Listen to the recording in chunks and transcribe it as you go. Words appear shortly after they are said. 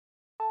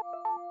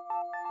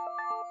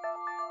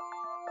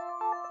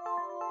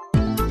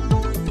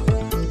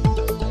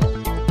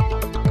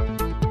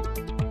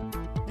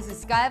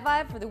Sky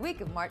Vibe for the week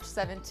of March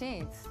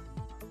 17th.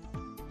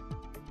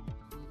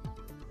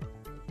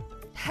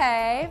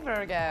 Hey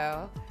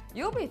Virgo,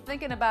 you'll be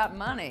thinking about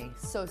money,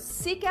 so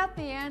seek out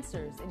the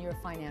answers in your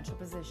financial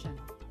position.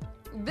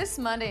 This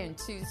Monday and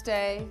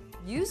Tuesday,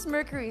 use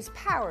Mercury's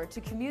power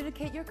to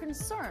communicate your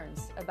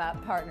concerns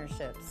about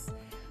partnerships.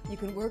 You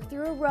can work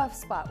through a rough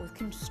spot with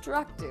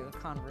constructive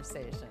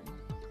conversation.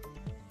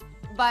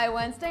 By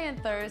Wednesday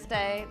and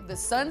Thursday, the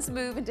Sun's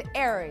move into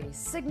Aries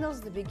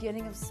signals the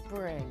beginning of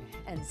spring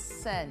and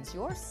sends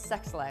your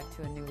sex life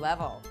to a new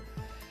level.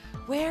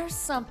 Wear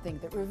something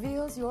that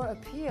reveals your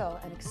appeal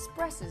and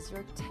expresses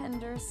your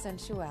tender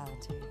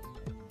sensuality.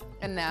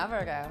 And now,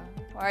 Virgo,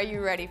 are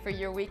you ready for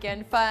your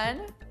weekend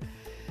fun?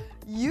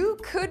 You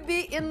could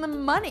be in the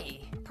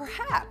money,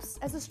 perhaps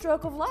as a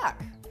stroke of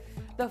luck.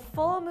 The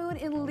full moon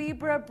in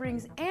Libra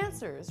brings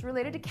answers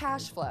related to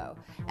cash flow,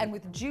 and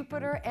with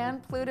Jupiter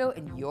and Pluto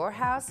in your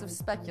house of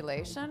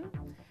speculation,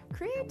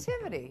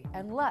 creativity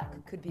and luck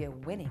could be a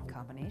winning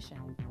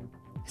combination.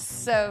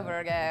 So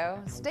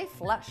Virgo, stay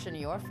flush in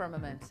your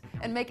firmament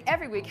and make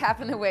every week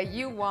happen the way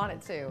you want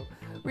it to.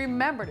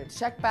 Remember to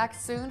check back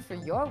soon for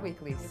your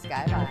weekly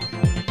Sky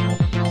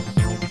Vibe.